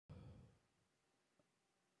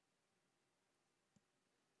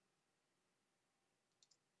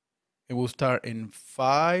And we'll start in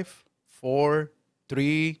five, four,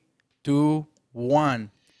 three, two,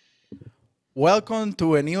 one. Welcome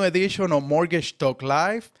to a new edition of Mortgage Talk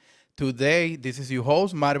Live. Today, this is your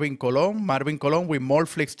host, Marvin Colon. Marvin Colon with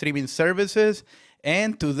Mortflix Streaming Services.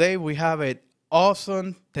 And today we have an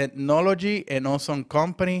awesome technology and awesome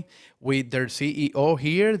company with their CEO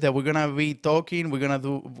here that we're gonna be talking. We're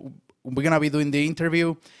gonna be doing the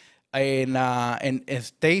interview, and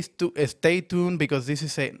stay tuned because this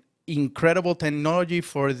is an incredible technology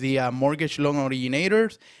for the mortgage loan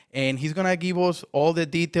originators, and he's gonna give us all the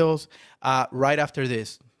details right after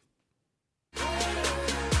this.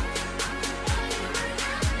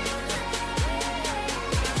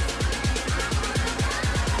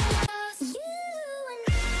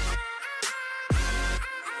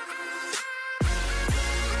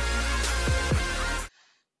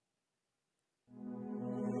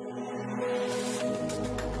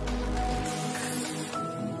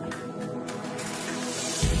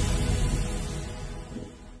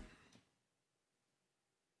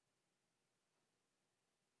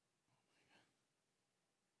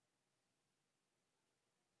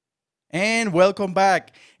 And welcome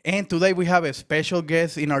back. And today we have a special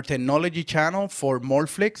guest in our technology channel for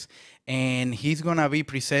Mortflix. And he's going to be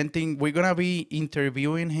presenting, we're going to be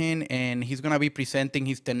interviewing him, and he's going to be presenting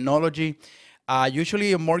his technology.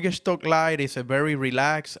 Usually a Mortgage Talk Live is a very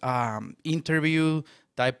relaxed interview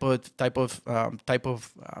type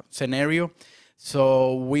of scenario.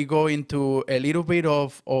 So we go into a little bit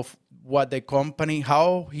of what the company,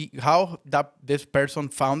 how that this person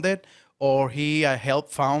founded, or he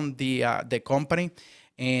helped found the company,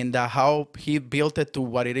 and how he built it to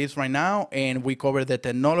what it is right now. And we cover the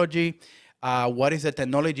technology. What is the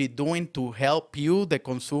technology doing to help you, the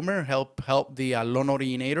consumer, help the loan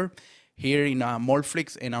originator here in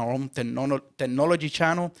Mortflix in our own technology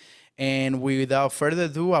channel. And without further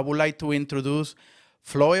ado, I would like to introduce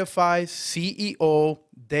Floify CEO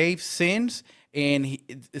Dave Sims, and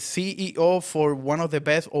CEO for one of the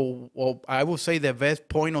best, or I would say the best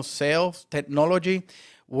point of sales technology,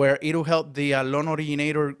 where it will help the loan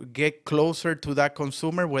originator get closer to that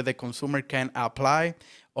consumer, where the consumer can apply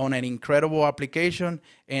on an incredible application.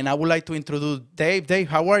 And I would like to introduce Dave. Dave,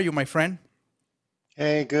 how are you, my friend?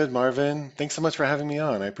 Hey, good, Marvin. Thanks so much for having me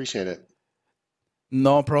on. I appreciate it.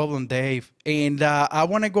 No problem, Dave. And I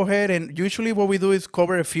want to go ahead, and usually what we do is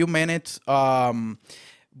cover a few minutes.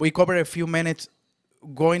 We cover a few minutes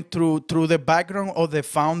going through the background of the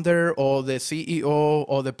founder or the CEO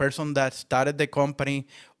or the person that started the company,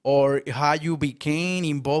 or how you became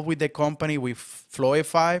involved with the company with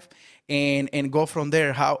Floify, and go from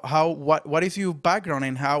there. What is your background,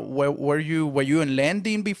 and how where, were you in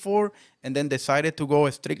lending before and then decided to go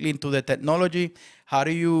strictly into the technology? How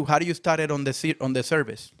do you started on the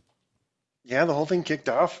service? Yeah, the whole thing kicked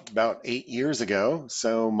off about 8 years ago.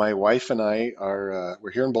 So my wife and I are we're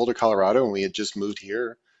here in Boulder, Colorado, and we had just moved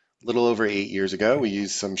here a little over 8 years ago. Okay. We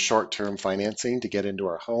used some short-term financing to get into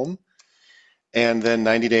our home. And then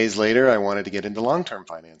 90 days later, I wanted to get into long-term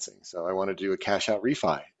financing. So I wanted to do a cash out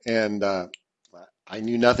refi. And I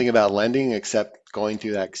knew nothing about lending except going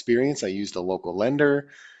through that experience. I used a local lender.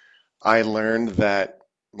 I learned that,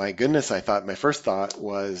 my goodness, I thought my first thought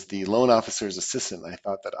was the loan officer's assistant. I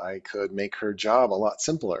thought that I could make her job a lot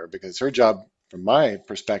simpler because her job, from my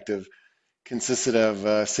perspective, consisted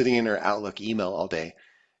of sitting in her Outlook email all day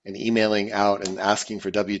and emailing out and asking for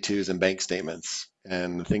W-2s and bank statements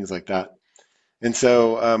and things like that. And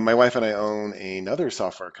so my wife and I own another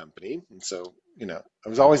software company. And so, I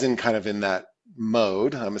was always in kind of in that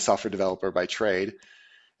mode. I'm a software developer by trade.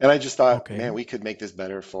 And I just thought, man, Okay. we could make this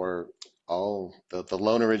better for all the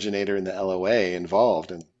loan originator and the LOA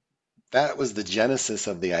involved. And that was the genesis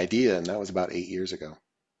of the idea. And that was about 8 years ago.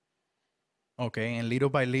 Okay, and little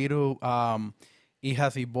by little, it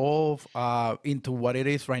has evolved into what it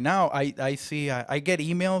is right now. I see. I get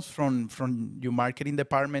emails from your marketing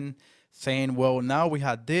department saying, "Well, now we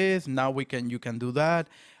have this. Now you can do that."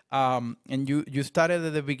 And you started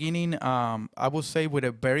at the beginning. I would say with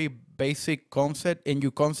a very basic concept, and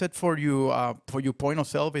your concept for your point of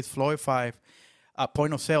sale is Floify.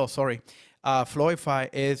 Point of sale, sorry. Floify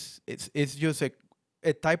is it's just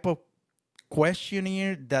a type of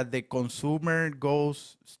questionnaire that the consumer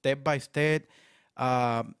goes step by step.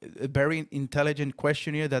 A very intelligent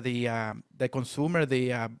questionnaire that the consumer,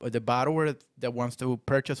 the borrower that wants to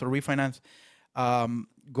purchase or refinance,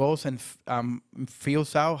 goes and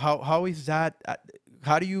fills out. How is that?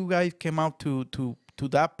 How do you guys came out to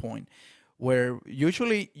that point? Where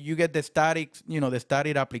usually you get the static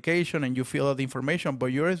application and you fill out the information, but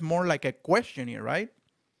yours is more like a questionnaire, right?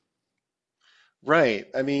 Right.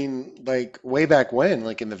 I mean, like way back when,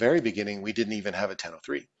 like in the very beginning, we didn't even have a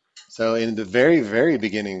 1003. So in the very, very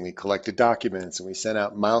beginning, we collected documents and we sent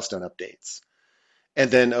out milestone updates.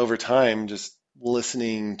 And then over time, just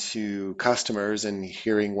listening to customers and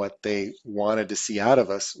hearing what they wanted to see out of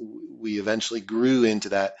us, we eventually grew into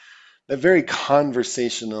that very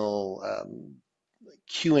conversational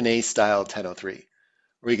Q&A style 1003,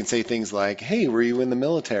 where you can say things like, "Hey, were you in the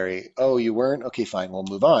military? Oh, you weren't? Okay, fine, we'll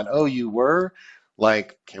move on. Oh, you were?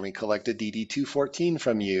 Like, can we collect a DD-214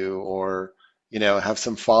 from you, or have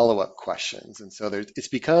some follow-up questions?" And so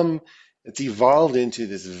it's evolved into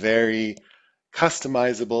this very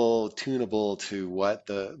customizable, tunable to what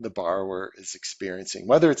the borrower is experiencing,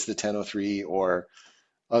 whether it's the 1003 or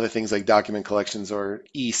other things like document collections or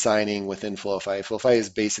e-signing within Floify. Floify is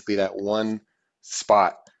basically that one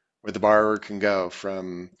spot where the borrower can go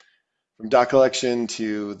from doc collection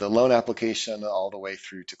to the loan application all the way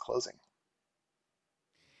through to closing.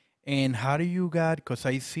 And how do you got? Because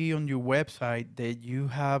I see on your website that you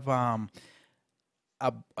have a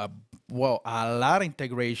well, a lot of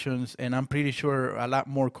integrations, and I'm pretty sure a lot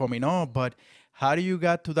more coming up. But how do you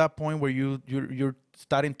got to that point where you're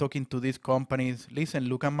starting talking to these companies? Listen,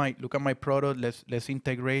 look at my product. Let's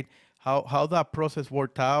integrate. How that process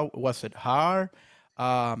worked out? Was it hard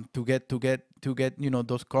to get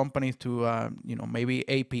those companies to maybe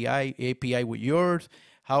API with yours?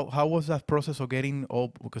 How was that process of getting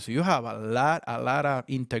all, because you have a lot of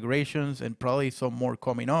integrations and probably some more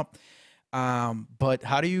coming up. But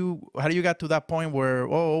how do you get to that point where,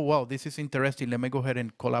 oh well, this is interesting, let me go ahead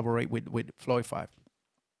and collaborate with Floify?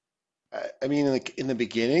 I mean, like in the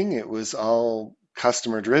beginning, it was all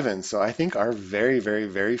customer driven. So I think our very, very,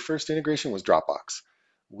 very first integration was Dropbox.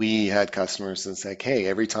 We had customers that say, "Hey,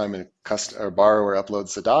 every time a borrower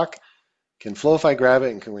uploads the doc, can Flowify grab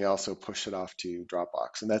it, and can we also push it off to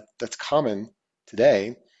Dropbox?" And that's common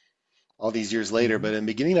today, all these years later. Hmm. But in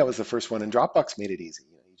the beginning, that was the first one, and Dropbox made it easy.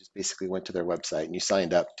 You just basically went to their website and you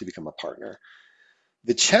signed up to become a partner.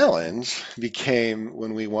 The challenge became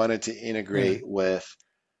when we wanted to integrate with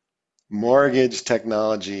mortgage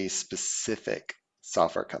technology specific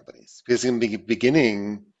software companies, because in the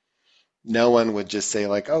beginning, no one would just say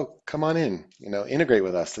like, "Oh, come on in, integrate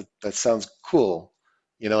with us. That sounds cool."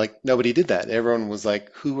 Like nobody did that. Everyone was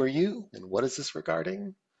like, "Who are you and what is this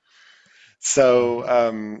regarding?" So Hmm.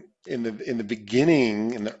 in the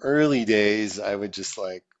beginning, in the early days, I would just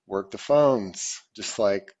like work the phones, just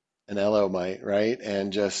like an LO might, right?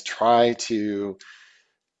 And just try to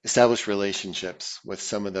establish relationships with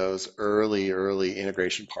some of those early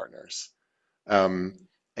integration partners. Um,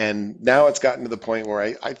 and now it's gotten to the point where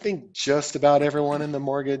I think just about everyone in the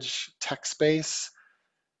mortgage tech space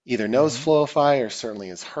either knows Hmm. Flowify or certainly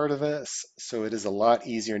has heard of it. So it is a lot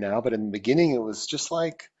easier now. But in the beginning, it was just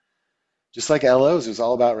like LOs. It was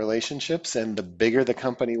all about relationships. And the bigger the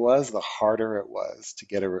company was, the harder it was to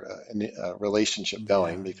get a relationship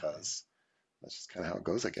going, Yeah, yeah. because that's just kind of how it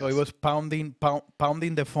goes, I So it guess. was pounding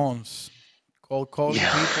the phones, calling Yeah.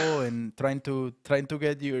 people and trying to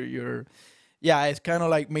get your. Yeah, it's kind of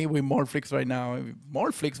like me with Morflix right now.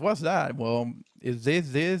 Morflix, what's that? Well, is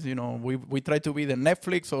this? We try to be the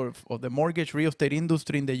Netflix or the mortgage real estate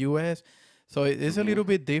industry in the U.S. So it's a hmm little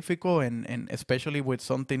bit difficult, and especially with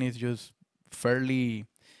something is just fairly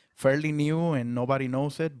new and nobody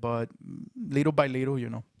knows it. But little by little,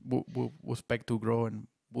 we'll expect to grow, and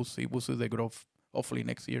we'll see the growth hopefully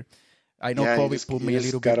next year. I know Yeah, you COVID just put you me a just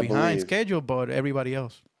little bit gotta behind believe. schedule, but everybody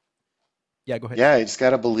else. Yeah, go ahead. Yeah, you just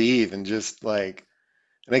gotta believe and just like,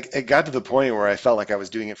 and it got to the point where I felt like I was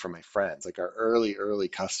doing it for my friends, like our early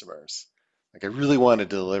customers. Like I really wanted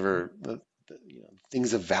to Mhm. deliver the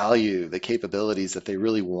things of value, the capabilities that they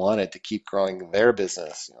really wanted to keep growing their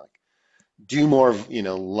business. Like do more,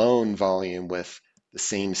 loan volume with the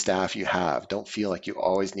same staff you have. Don't feel like you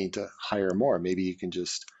always need to hire more. Maybe you can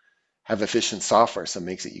just have efficient software, so it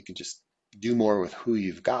makes it you can just do more with who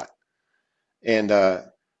you've got. And I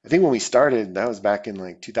think when we started, that was back in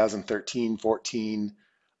like 2013, 14.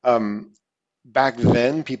 Um, Back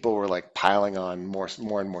then, people were like piling on more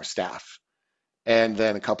and more staff. And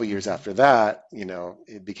then a couple years Mhm. after that,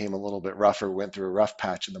 it became a little bit rougher, went through a rough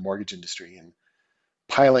patch in the mortgage industry, and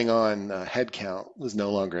piling on headcount was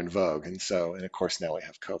no longer in vogue. And of course, now we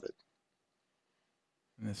have COVID.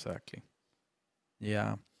 Exactly.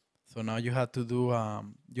 Yeah. So now you have to do a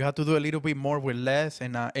little bit more with less,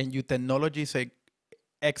 and your technology is a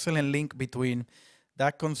excellent link between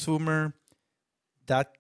that consumer,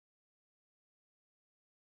 that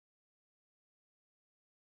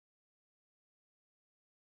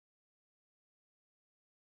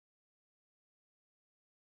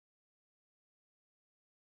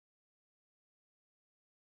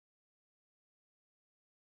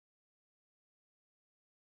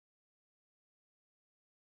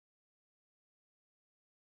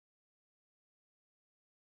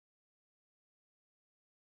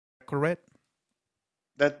correct?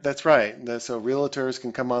 That's right. So realtors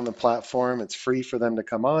can come on the platform. It's free for them to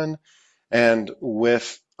come on, and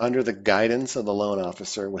with under the guidance of the loan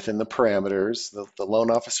officer within the parameters, the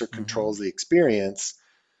loan officer Mm-hmm. controls the experience,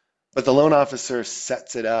 but the loan officer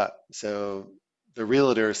sets it up so the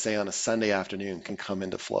realtor, say on a Sunday afternoon, can come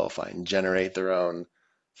into Floify and generate their own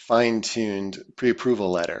fine-tuned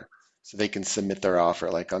pre-approval letter, so they can submit their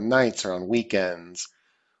offer like on nights or on weekends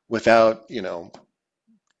without,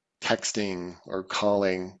 texting or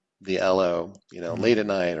calling the LO, late at Mm.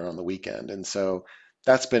 night or on the weekend. And so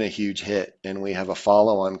that's been a huge hit. And we have a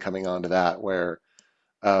follow-on coming on to that where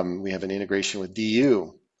we have an integration with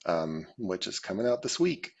DU, which is coming out this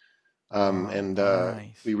week. Wow, And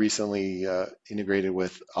we nice. recently integrated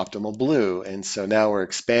with Optimal Blue. And so now we're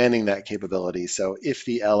expanding that capability. So if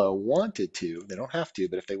the LO wanted to, they don't have to,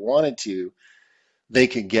 but if they wanted to, they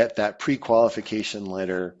could get that pre-qualification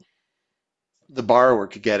letter. The borrower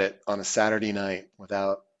could get it on a Saturday night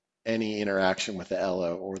without any interaction with the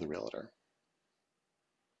LO or the realtor.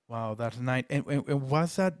 Wow, that's nice. And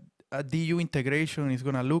what's that DU integration is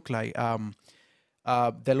gonna look like?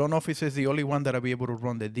 The loan officer is the only one that will be able to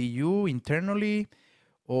run the DU internally,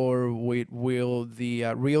 or will the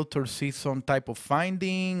realtor see some type of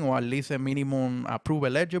finding, or at least a minimum approval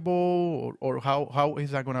eligible, or how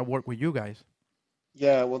is that gonna work with you guys?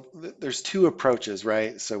 Yeah, well, there's two approaches,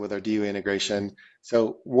 right? So with our DU integration,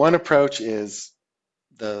 so one approach is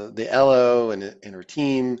the LO and her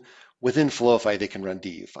team within Flowify, they can run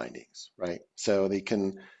DU findings, right? So they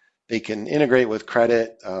can integrate with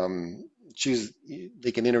credit, choose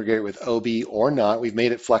they can integrate with OB or not. We've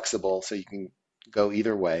made it flexible so you can go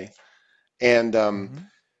either way. And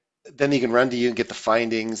Mm-hmm. then they can run to you and get the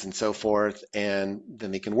findings and so forth, and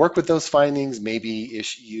then they can work with those findings, maybe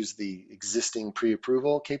use the existing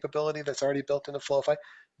pre-approval capability that's already built into Flowify.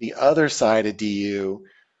 The other side of DU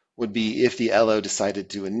would be if the LO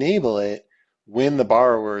decided to enable it when the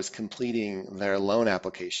borrower is completing their loan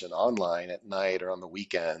application online at night or on the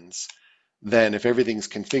weekends, then if everything's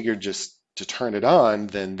configured just to turn it on,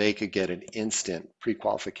 then they could get an instant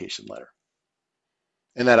pre-qualification letter.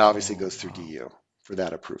 And that obviously Oh goes through wow. DU for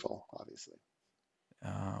that approval, obviously.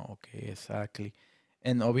 Okay, exactly.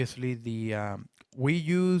 And obviously, we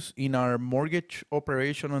use in our mortgage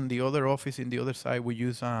operation on the other office in the other side, we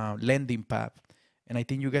use lending path. And I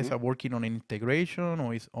think you guys Mhm. are working on an integration,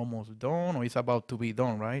 or it's almost done, or it's about to be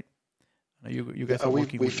done, right? You Yeah, guys are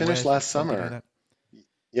working we with finished Wes or last something like summer. that.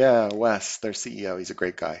 Yeah, Wes, their CEO, he's a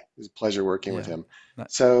great guy. It was a pleasure working with Yeah, him. ni-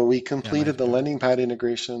 So we yeah, completed nice the guy. lending pad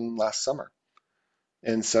integration last summer.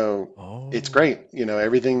 And so it's Oh, great.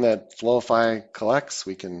 Everything that Flowify collects,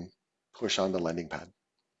 we can push onto lending pad.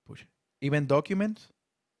 push. Even documents?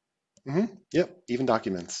 Yep, even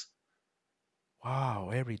documents.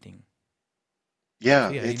 Wow, everything. Yeah,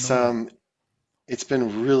 See, I didn't know that. it's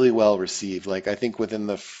been really well received. Like I think within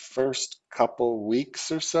the first couple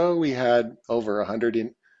weeks or so, we had over 100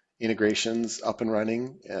 integrations up and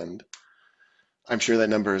running, and I'm sure that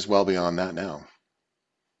number is well beyond that now.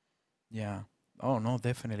 Yeah. Oh no,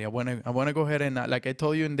 definitely. I wanna go ahead and like I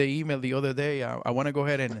told you in the email the other day, I wanna go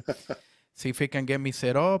ahead and see if it can get me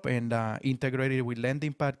set up and integrate it with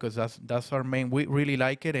Lending Pad because that's our main. We really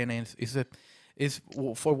like it, and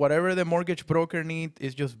for whatever the mortgage broker need.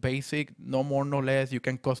 It's just basic, no more, no less. You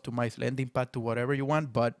can customize Lending Pad to whatever you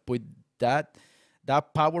want, but with that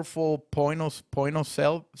that powerful point of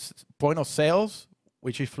sales,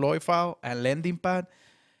 which is Floify and Lending Pad,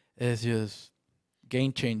 is just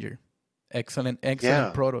game changer. Excellent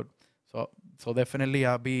Yeah. product. So so definitely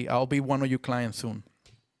I'll be one of your clients soon.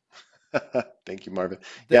 Thank you, Marvin.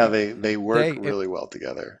 Yeah, They, they work they really well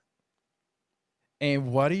together.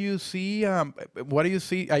 and what do you see? What do you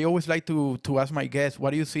see? I always like to ask my guests,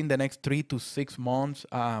 what do you see in the next 3 to 6 months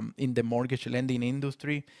in the mortgage lending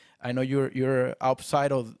industry? I know you're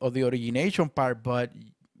outside of the origination part, but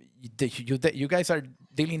you guys are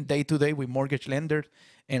dealing day to day with mortgage lenders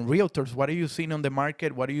and realtors. What are you seeing on the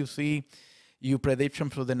market? What do you see? Your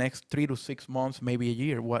prediction for the next 3 to 6 months, maybe a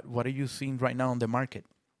year. What are you seeing right now on the market?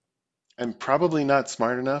 I'm probably not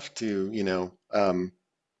smart enough to,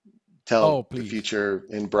 Oh, tell the please. future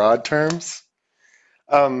in broad terms.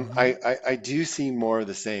 Mm-hmm. I do see more of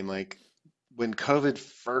the same. Like when COVID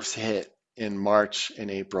first hit in March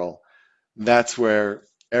and April, that's where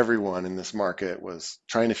everyone in this market was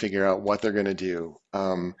trying to figure out what they're going to do.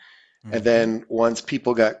 And Mm-hmm. then once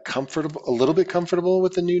people got comfortable, a little bit comfortable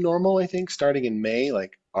with the new normal, I think starting in May,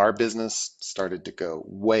 like our business started to go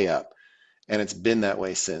way up, and it's been that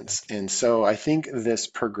way since. Exactly. And so I think this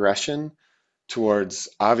progression towards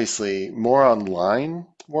obviously more online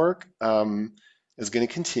work is going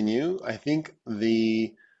to continue. I think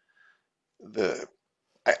the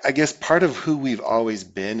I guess part of who we've always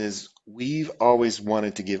been is we've always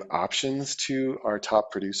wanted to give options to our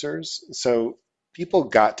top producers. So people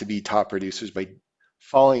got to be top producers by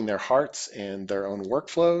following their hearts and their own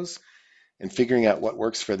workflows and figuring out what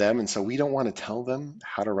works for them. And so we don't want to tell them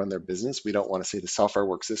how to run their business. We don't want to say the software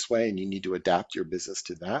works this way and you need to adapt your business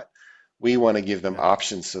to that. We want to give them Gotcha.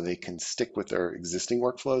 options so they can stick with their existing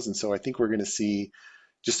workflows. And so I think we're going to see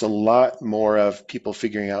just a lot more of people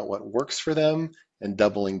figuring out what works for them and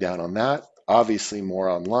doubling down on that. Obviously, more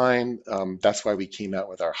online. That's why we came out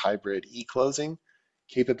with our hybrid e-closing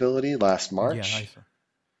capability last Yeah, March.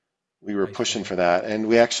 We were I saw pushing that. for that, and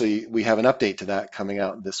we have an update to that coming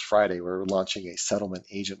out this Friday. We're launching a settlement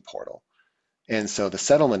agent portal, and so the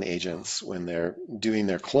settlement Wow. agents, when they're doing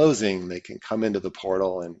their closing, they can come into the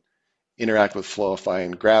portal and interact with Floify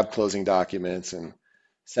and grab closing documents and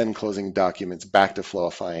send closing documents back to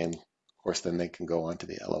Floify, and of course, then they can go on to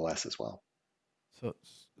the LOS as well. So,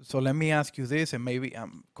 so let me ask you this, and maybe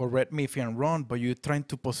correct me if I'm wrong, but you're trying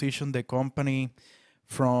to position the company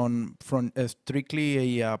from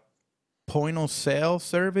strictly a point of sale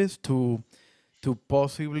service to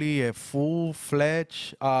possibly a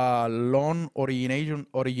full-fledged loan origination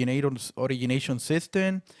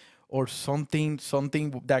system, or something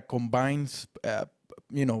that combines,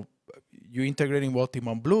 you know, you integrating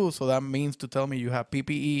Baltimore Blue. So that means to tell me you have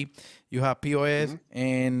PPE, you have POS, Mhm.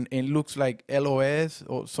 and it looks like LOS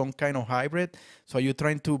or some kind of hybrid. So you're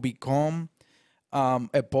trying to become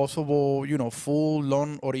a possible, full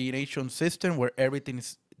loan origination system where everything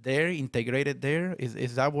is there, integrated there.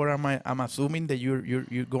 Is that where I'm assuming that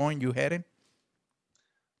you're going, you heading?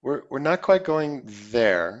 We're not quite going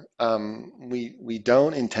there. We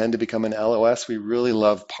don't intend to become an LOS. We really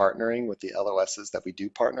love partnering with the LOSs that we do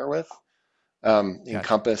partner with.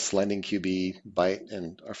 Gotcha. Encompass, Lending QB, Byte,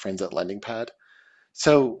 and our friends at LendingPad.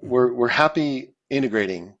 So Hmm. we're happy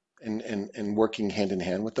integrating and working hand in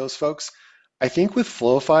hand with those folks. I think with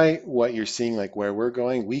Flowify, what you're seeing, like where we're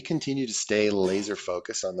going, we continue to stay laser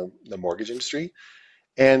focused on the mortgage industry.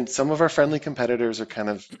 And some of our friendly competitors are kind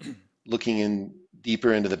of looking in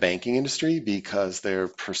deeper into the banking industry because they're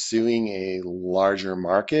pursuing a larger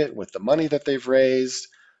market with the money that they've raised.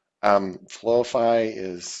 Flowify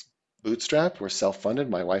is bootstrapped. We're self-funded.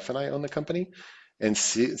 My wife and I own the company. And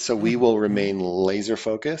so we Hmm. will Hmm. remain laser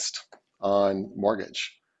focused on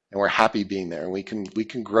mortgage. And we're happy being there. And we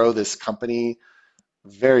can grow this company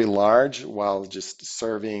very large while just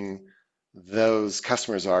serving those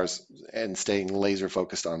customers ours and staying laser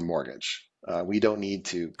focused on mortgage. We don't need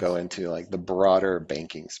to go into like the broader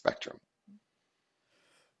banking spectrum.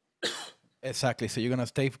 Exactly. So you're gonna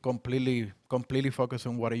stay completely focused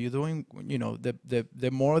on what are you doing. The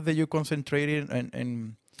more that you concentrate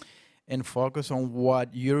in and focus on what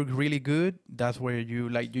you're really good, that's where you,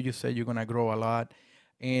 like you just said, you're gonna grow a lot.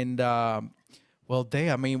 And well,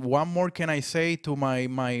 I mean, one more can I say to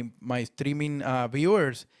my streaming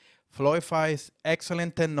viewers? Floify's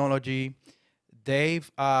excellent technology.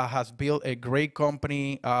 Dave has built a great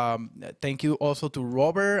company. Thank you also to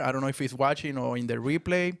Robert. I don't know if he's watching or in the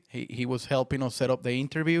replay. He was helping us set up the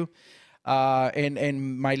interview.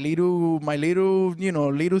 And my little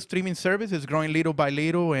little streaming service is growing little by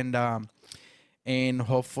little, and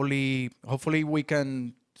hopefully we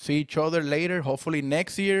can see each other later. Hopefully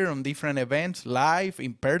next year on different events, live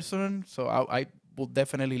in person. So I would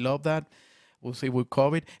definitely love that. We'll see with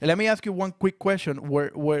COVID. And let me ask you one quick question: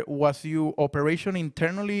 Where was you operation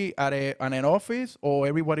internally at an office, or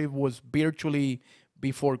everybody was virtually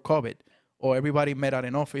before COVID, or everybody met at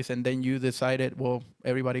an office and then you decided, well,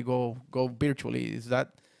 everybody go virtually? Is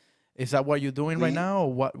that what you're doing right We now,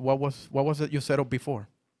 or what was it you set up before?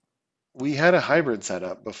 we had a hybrid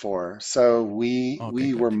setup before, so we Okay,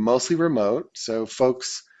 we were gotcha. mostly remote. So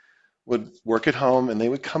folks would work at home and they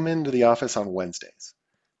would come into the office on Wednesdays.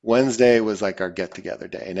 Wednesday was like our get together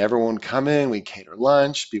day, and everyone would come in. We cater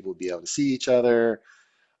lunch. People would be able to see each other,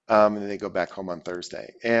 and then they go back home on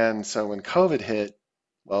Thursday. And so when COVID hit,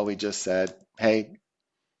 well, we just said, hey,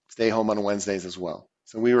 stay home on Wednesdays as well.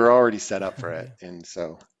 So we were already set up for it, Yeah. and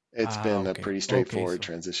so it's been a Okay. pretty Okay. straightforward So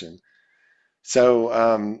transition. So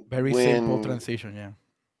very simple transition. Yeah.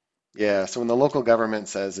 yeah, so when the local government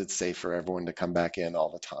says it's safe for everyone to come back in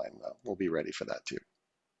all the time, we'll be ready for that too.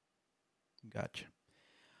 Gotcha.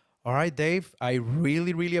 All right, Dave. I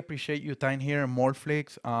really, really appreciate your time here in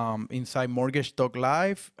Moreflix, inside Mortgage Talk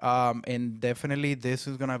Live. And definitely this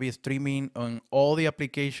is gonna be streaming on all the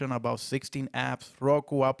application, about 16 apps: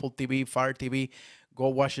 Roku, Apple TV, Fire TV. Go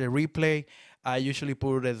watch the replay. I usually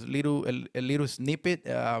put a little snippet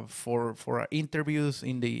for our interviews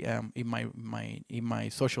in my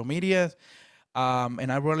social media. And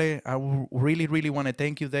really want to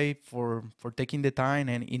thank you, Dave, for taking the time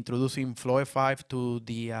and introducing Floify to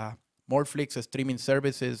the Moreflix streaming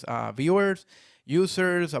services viewers,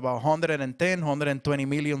 users, about 110, 120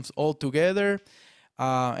 millions altogether.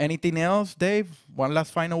 Anything else, Dave? One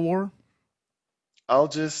last final word? I'll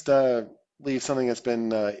just leave something that's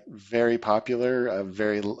been very popular,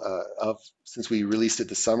 since we released it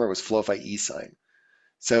this summer, was Floify e-sign.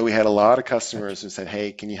 So we had a lot of Gotcha. customers who said,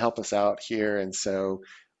 "Hey, can you help us out here?" And so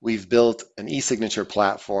we've built an e-signature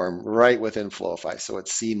platform right within Floify, so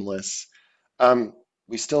it's seamless. Um,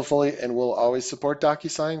 we still fully and will always support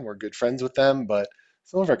DocuSign. We're good friends with them, but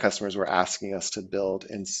some of our customers were asking us to build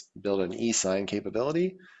an e-sign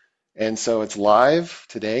capability. And so it's live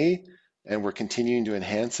today, and we're continuing to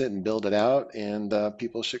enhance it and build it out, and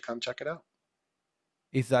people should come check it out.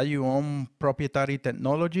 Is that your own proprietary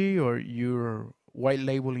technology or you're white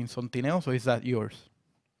labeling something else, or is that yours?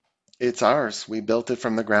 It's ours. We built it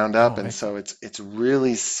from the ground up, Oh, and so excellent. it's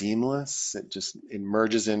really seamless. It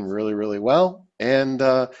merges in really, really well, and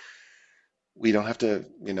we don't have to,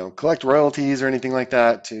 collect royalties or anything like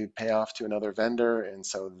that to pay off to another vendor. And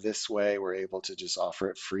so this way, we're able to just offer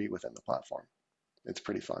it free within the platform. It's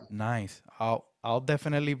pretty fun. Nice. I'll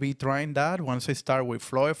definitely be trying that once I start with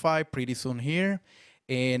Floify pretty soon here.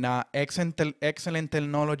 And excellent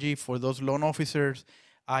technology for those loan officers.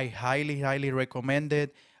 I highly recommend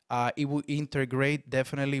it. It will integrate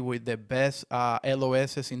definitely with the best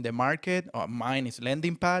LOSs in the market. Mine is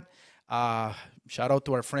LendingPad. Uh, Shout out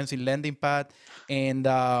to our friends in LendingPad. And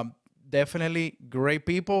definitely great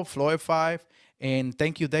people, Floify. And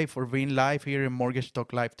thank you, Dave, for being live here in Mortgage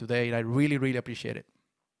Talk Live today. I really appreciate it.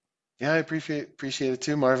 Yeah, I appreciate it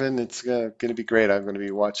too, Marvin. It's going to be great. I'm going to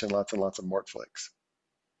be watching lots and lots of Mort flicks.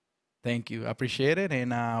 Thank you. Appreciate it.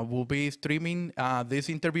 And we'll be streaming this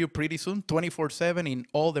interview pretty soon, 24/7 in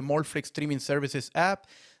all the Moreflix streaming services app.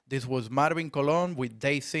 This was Marvin Colon with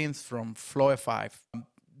Day Sins from Floify.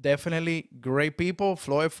 Definitely great people,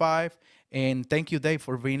 Floify. And thank you, Dave,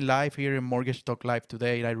 for being live here in Mortgage Talk Live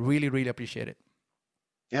today. I really appreciate it.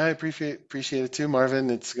 Yeah, I appreciate it too, Marvin.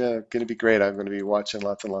 It's going to be great. I'm going to be watching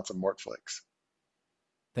lots and lots of Mort flicks.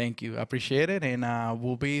 Thank you. Appreciate it. And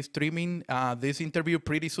we'll be streaming this interview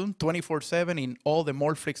pretty soon, 24/7 in all the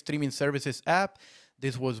Moreflix streaming services app.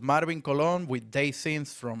 This was Marvin Colon with Day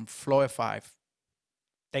Sins from Floify.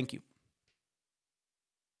 Thank you.